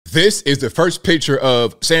This is the first picture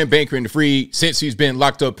of Sam Bankman-Fried since he's been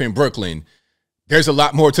locked up in Brooklyn. There's a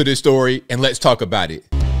lot more to this story, and let's talk about it.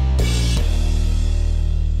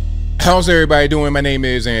 How's everybody doing? My name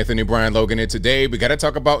is Anthony Brian Logan, and today we got to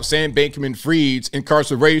talk about Sam Bankman-Fried's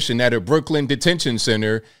incarceration at a Brooklyn detention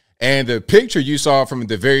center and the picture you saw from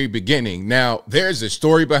the very beginning. Now, there's a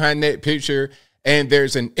story behind that picture, and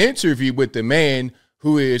there's an interview with the man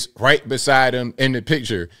who is right beside him in the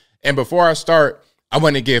picture. And before I start, I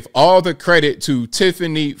want to give all the credit to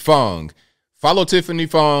Tiffany Fong. Follow Tiffany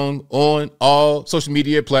Fong on all social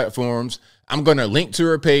media platforms. I'm going to link to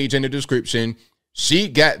her page in the description. She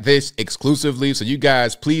got this exclusively, so you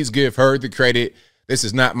guys please give her the credit. This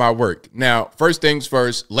is not my work. Now, first things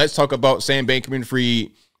first, let's talk about Sam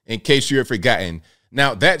Bankman-Fried in case you're forgotten.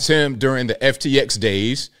 Now, that's him during the FTX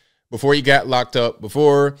days, before he got locked up,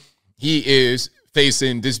 before he is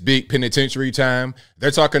facing this big penitentiary time.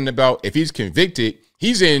 They're talking about if he's convicted,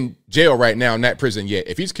 he's in jail right now, not prison yet.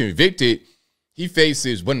 If he's convicted, he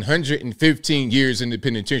faces 115 years in the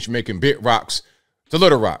penitentiary, making big rocks to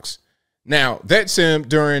little rocks. Now, that's him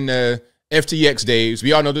during the FTX days.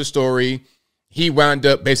 We all know the story. He wound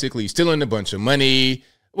up basically stealing a bunch of money.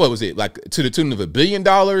 What was it, like to the tune of $1 billion?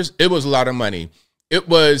 It was a lot of money. It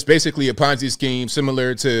was basically a Ponzi scheme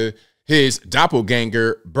similar to his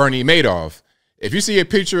doppelganger, Bernie Madoff. If you see a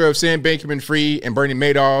picture of Sam Bankman-Fried and Bernie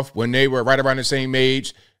Madoff when they were right around the same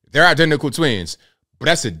age, they're identical twins. But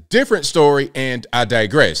that's a different story, and I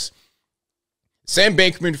digress. Sam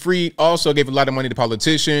Bankman-Fried also gave a lot of money to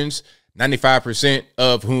politicians, 95%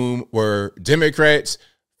 of whom were Democrats,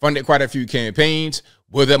 funded quite a few campaigns.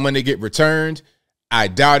 Will that money get returned? I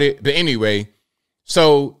doubt it. But anyway,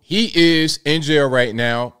 so he is in jail right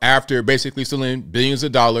now after basically stealing billions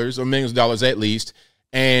of dollars, or millions of dollars at least,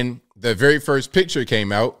 and the very first picture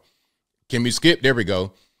came out. Can we skip? There we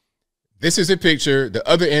go. This is a picture. The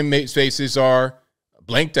other inmates' faces are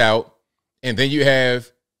blanked out. And then you have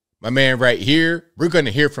my man right here. We're going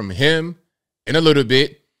to hear from him in a little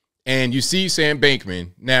bit. And you see Sam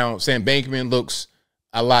Bankman. Now, Sam Bankman looks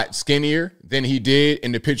a lot skinnier than he did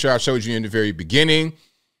in the picture I showed you in the very beginning.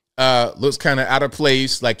 Looks kind of out of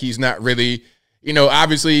place, like he's not really, you know,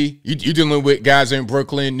 obviously you're dealing with guys in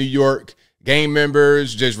Brooklyn, New York, gang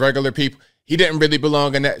members, just regular people. He didn't really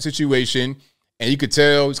belong in that situation. And you could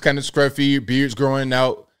tell he's kind of scruffy, beard's growing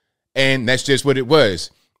out, and that's just what it was.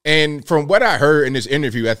 And from what I heard in this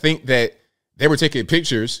interview, I think that they were taking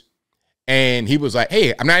pictures and he was like,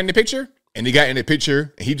 hey, I'm not in the picture. And he got in the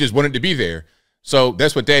picture and he just wanted to be there. So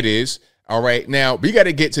that's what that is. All right. Now we got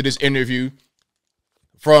to get to this interview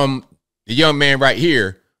from the young man right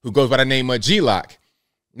here who goes by the name of G-Lock.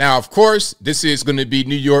 Now, of course, this is going to be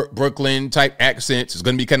New York, Brooklyn type accents. It's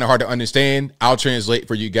going to be kind of hard to understand. I'll translate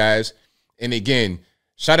for you guys. And again,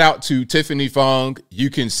 shout out to Tiffany Fong. You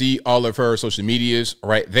can see all of her social medias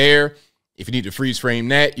right there. If you need to freeze frame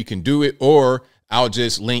that, you can do it, or I'll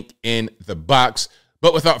just link in the box.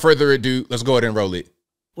 But without further ado, let's go ahead and roll it.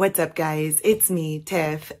 What's up, guys? It's me,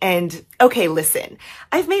 Tiff. And okay, listen,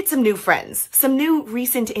 I've made some new friends, some new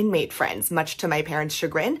recent inmate friends, much to my parents'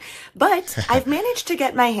 chagrin, but I've managed to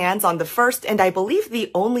get my hands on the first and I believe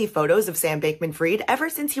the only photos of Sam Bankman-Fried ever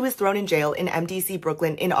since he was thrown in jail in MDC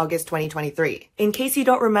Brooklyn in August 2023. In case you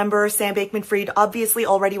don't remember, Sam Bankman-Fried obviously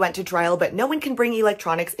already went to trial, but no one can bring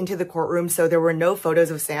electronics into the courtroom, so there were no photos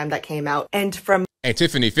of Sam that came out. And from Hey,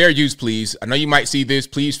 Tiffany, fair use, please. I know you might see this.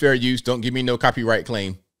 Please, fair use. Don't give me no copyright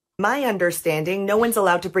claim. My understanding, no one's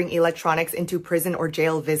allowed to bring electronics into prison or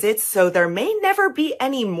jail visits, so there may never be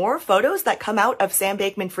any more photos that come out of Sam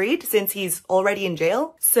Bankman-Fried since he's already in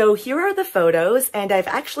jail. So here are the photos, and I've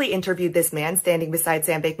actually interviewed this man standing beside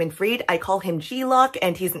Sam Bankman-Fried. I call him G-Lock,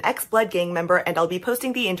 and he's an ex-Blood gang member, and I'll be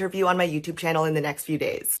posting the interview on my YouTube channel in the next few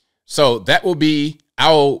days. So that will be,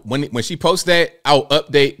 when she posts that, I'll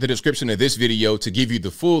update the description of this video to give you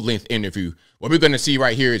the full-length interview. What we're going to see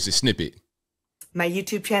right here is a snippet. My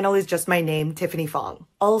YouTube channel is just my name, Tiffany Fong.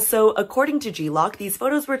 Also, according to G-Lock, these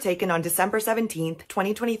photos were taken on December 17th,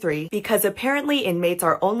 2023, because apparently inmates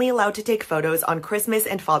are only allowed to take photos on Christmas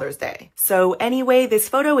and Father's Day. So anyway, this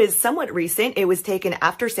photo is somewhat recent. It was taken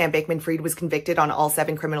after Sam Bankman-Fried was convicted on all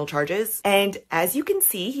 7 criminal charges. And as you can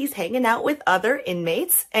see, he's hanging out with other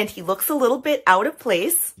inmates, and he looks a little bit out of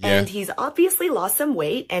place. Yeah. And he's obviously lost some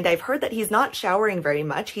weight, and I've heard that he's not showering very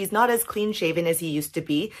much. He's not as clean-shaven as he used to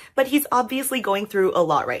be, but he's obviously going through a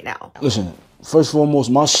lot right now. Listen, first and foremost,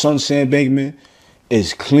 my son Sam Bankman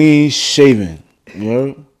is clean shaven. You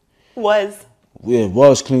heard? Was. Yeah,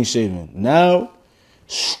 was clean shaven. Now,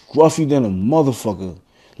 scruffy than a motherfucker.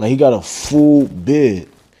 Like he got a full beard.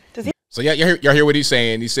 So y'all hear what he's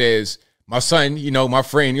saying. He says, my son, you know, my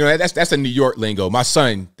friend, you know, that's a New York lingo. My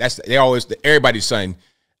son, they always everybody's son.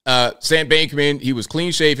 Sam Bankman, he was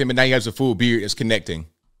clean shaven, but now he has a full beard. It's connecting.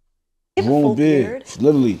 Full beard,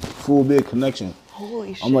 literally full beard connection.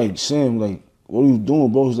 Holy shit! I'm like, Sam, like, what are you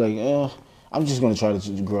doing, bro? He's like, I'm just gonna try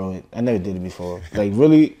to grow it. I never did it before. Like,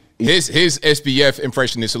 really. His SBF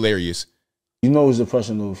impression is hilarious. You know his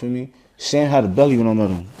impression though, feel me? Sam had a belly when I met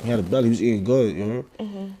him. He had a belly. He was eating good, you heard?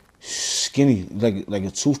 Skinny, like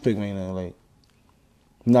a toothpick right now. Like,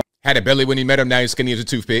 had a belly when he met him. Now he's skinny as a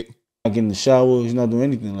toothpick. Not getting in the shower. He's not doing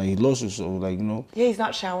anything. Like, he lost it, so like, you know. Yeah, he's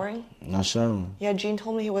not showering. Not showering. Yeah, Gene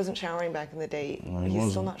told me he wasn't showering back in the day. No,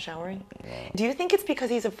 he's still not showering. Yeah. Do you think it's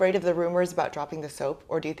because he's afraid of the rumors about dropping the soap,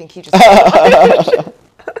 or do you think he just?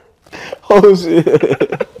 Oh shit.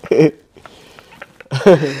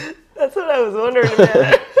 That's what I was wondering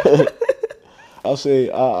about. I'll say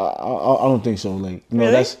I don't think so. Like, you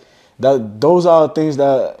know, Really? those are things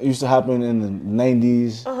that used to happen in the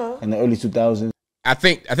 90s and the early 2000s. I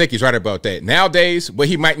think he's right about that. Nowadays, what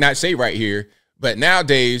he might not say right here, but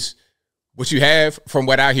nowadays, what you have, from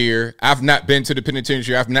what I hear, I've not been to the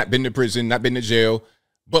penitentiary, I've not been to prison, not been to jail.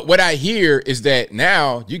 But what I hear is that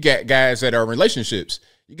now you got guys that are in relationships.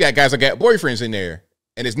 You got guys that got boyfriends in there.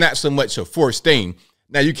 And it's not so much a forced thing.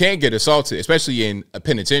 Now, you can get assaulted, especially in a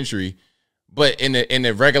penitentiary. But in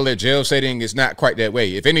the regular jail setting, it's not quite that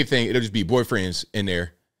way. If anything, it'll just be boyfriends in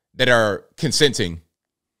there that are consenting.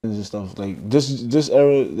 And stuff like this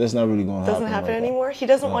era, that's not really going to happen. Doesn't happen anymore. He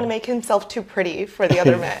doesn't want to make himself too pretty for the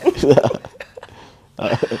other men.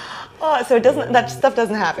 Oh, so that stuff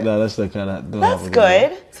doesn't happen. No, that's kind of. That's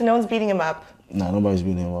good. So no one's beating him up. Nah, nobody's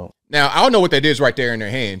beating him up. Now, I don't know what that is right there in their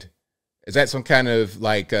hand. Is that some kind of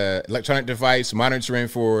like electronic device monitoring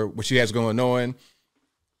for what she has going on?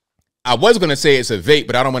 I was going to say it's a vape,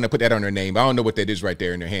 but I don't want to put that on her name. I don't know what that is right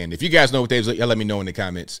there in her hand. If you guys know what that is, y'all let me know in the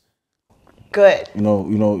comments. Good. You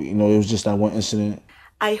know, it was just that one incident.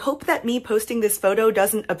 I hope that me posting this photo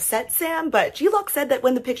doesn't upset Sam, but G-Lock said that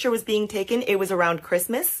when the picture was being taken, it was around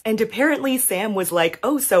Christmas. And apparently Sam was like,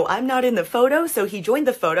 oh, so I'm not in the photo, so he joined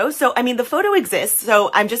the photo. So, I mean, the photo exists, so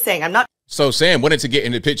I'm just saying I'm not. So Sam wanted to get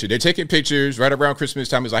in the picture. They're taking pictures right around Christmas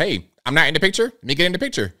time. He's like, hey, I'm not in the picture. Let me get in the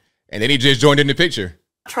picture. And then he just joined in the picture.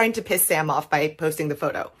 Trying to piss Sam off by posting the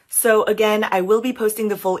photo. So again, I will be posting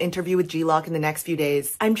the full interview with G-Lock in the next few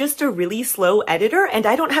days. I'm just a really slow editor and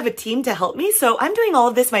I don't have a team to help me, so I'm doing all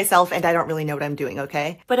of this myself and I don't really know what I'm doing,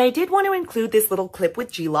 okay? But I did want to include this little clip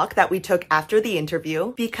with G-Lock that we took after the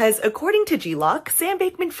interview because according to G-Lock, Sam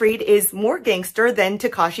Bankman-Fried is more gangster than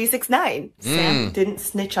Tekashi 6ix9ine. Sam didn't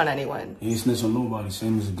snitch on anyone. He ain't snitch on nobody.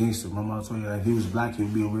 Sam is a gangster. My mom told you that if he was black,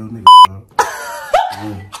 he'd be a real nigga,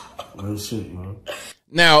 bro. Real shit, bro.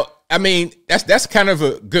 Now, I mean, that's kind of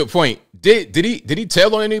a good point. Did he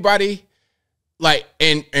tell on anybody? Like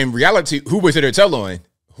in reality, who was it to tell on?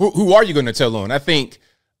 Who are you going to tell on? I think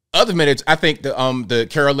other minutes. I think the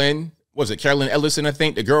Carolyn Ellison? I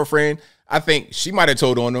think the girlfriend. I think she might have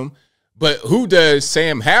told on him. But who does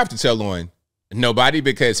Sam have to tell on? Nobody,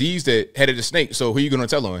 because he's the head of the snake. So who are you going to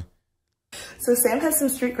tell on? So Sam has some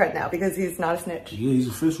street cred now because he's not a snitch. Yeah, he's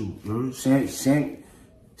official, bro.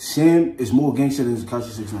 Sam is more gangster than Tekashi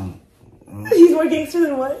 6ix9ine. He's more gangster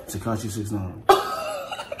than what? Tekashi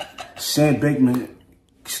 6ix9ine. Sam Bankman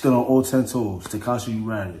stood on all 10 toes. Tekashi, you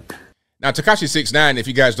riding. Now, Tekashi 6ix9ine, if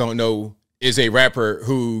you guys don't know, is a rapper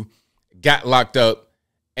who got locked up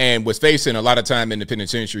and was facing a lot of time in the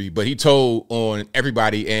penitentiary, but he told on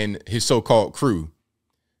everybody in his so-called crew.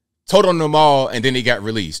 Told on them all, and then he got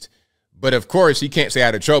released. But, of course, he can't stay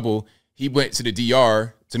out of trouble. He went to the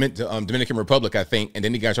DR, Dominican Republic, I think, and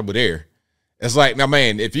then he got in trouble there. It's like, now,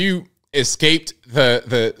 man, if you escaped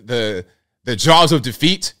the jaws of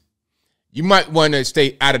defeat, you might want to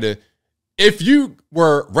stay out of the. If you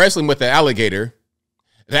were wrestling with the alligator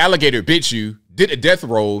bit you, did a death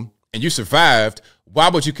roll, and you survived, why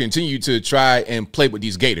would you continue to try and play with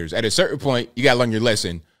these gators? At a certain point, you got to learn your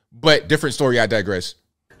lesson. But different story, I digress.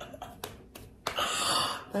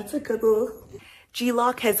 That's a good little.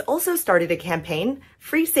 G-Lock has also started a campaign,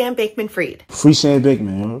 Free Sam Bankman-Fried. Free Sam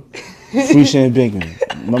Bankman, you know? Free Sam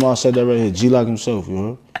Bankman. My mom said that right here. G-Lock himself, you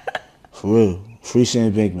know? For real. Free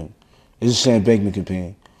Sam Bankman. It's a Sam Bankman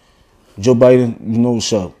campaign. Joe Biden, you know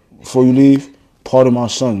what's up. Before you leave, pardon my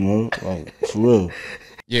son, you know? Like, for real.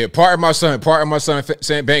 Yeah, pardon my son,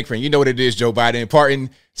 Sam Bankman. You know what it is, Joe Biden. Pardon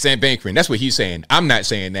Sam Bankman. That's what he's saying. I'm not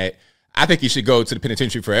saying that. I think he should go to the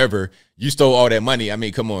penitentiary forever. You stole all that money. I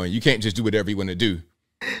mean, come on. You can't just do whatever you want to do.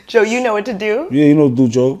 Joe, you know what to do? Yeah, you know what to do,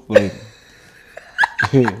 Joe. Like,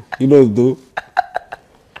 you know what to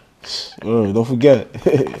do. Don't forget.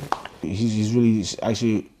 He's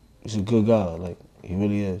a good guy. Like, he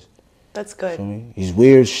really is. That's good. Feel me? He's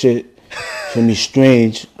weird shit. Feel me?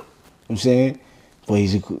 Strange. You know what I'm saying? But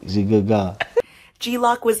he's a good guy.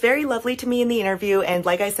 G-Lock was very lovely to me in the interview, and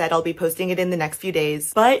like I said, I'll be posting it in the next few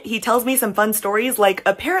days. But he tells me some fun stories, like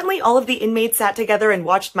apparently all of the inmates sat together and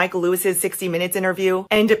watched Michael Lewis's 60 Minutes interview,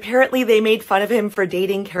 and apparently they made fun of him for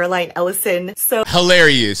dating Caroline Ellison. So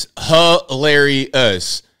hilarious.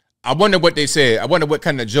 Hilarious. I wonder what they said. I wonder what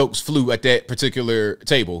kind of jokes flew at that particular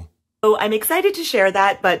table. So I'm excited to share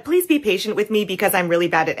that, but please be patient with me because I'm really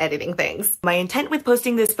bad at editing things. My intent with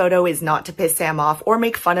posting this photo is not to piss Sam off or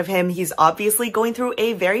make fun of him. He's obviously going through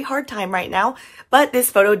a very hard time right now, but this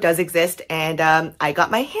photo does exist and I got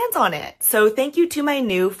my hands on it. So thank you to my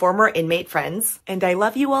new former inmate friends, and I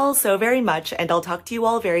love you all so very much, and I'll talk to you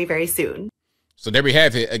all very, very soon. So there we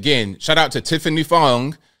have it. Again, shout out to Tiffany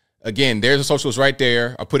Fong. Again, there's the socials right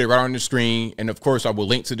there. I'll put it right on the screen. And of course, I will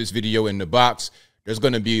link to this video in the box. There's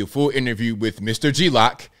going to be a full interview with Mr.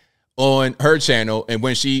 G-Lock on her channel. And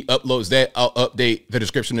when she uploads that, I'll update the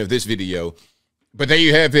description of this video. But there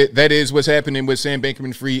you have it. That is what's happening with Sam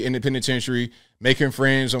Bankman-Fried in the penitentiary, making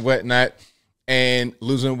friends and whatnot, and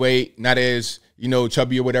losing weight, not as, you know,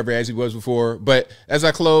 chubby or whatever as he was before. But as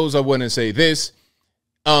I close, I want to say this.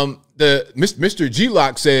 Mr.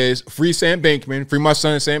 G-Lock says, free Sam Bankman, free my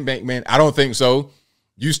son Sam Bankman. I don't think so.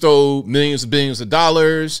 You stole millions and billions of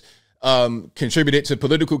dollars. Contributed to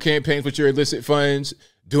political campaigns with your illicit funds,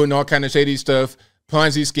 doing all kind of shady stuff,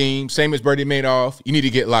 Ponzi scheme, same as Bernie Madoff. You need to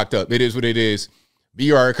get locked up. It is what it is.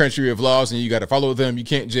 We are a country of laws and you got to follow them. You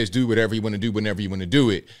can't just do whatever you want to do whenever you want to do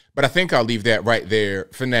it. But I think I'll leave that right there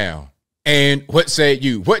for now. And what say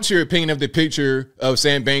you? What's your opinion of the picture of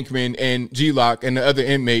Sam Bankman and G-Lock and the other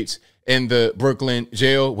inmates in the Brooklyn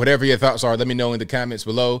jail? Whatever your thoughts are, let me know in the comments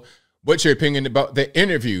below. What's your opinion about the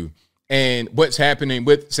interview? And what's happening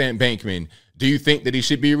with Sam Bankman? Do you think that he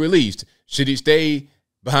should be released? Should he stay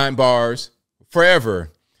behind bars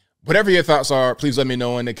forever? Whatever your thoughts are, please let me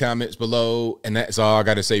know in the comments below. And that's all I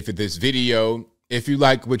got to say for this video. If you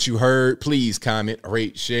like what you heard, please comment,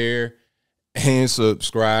 rate, share, and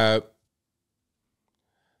subscribe.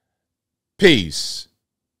 Peace.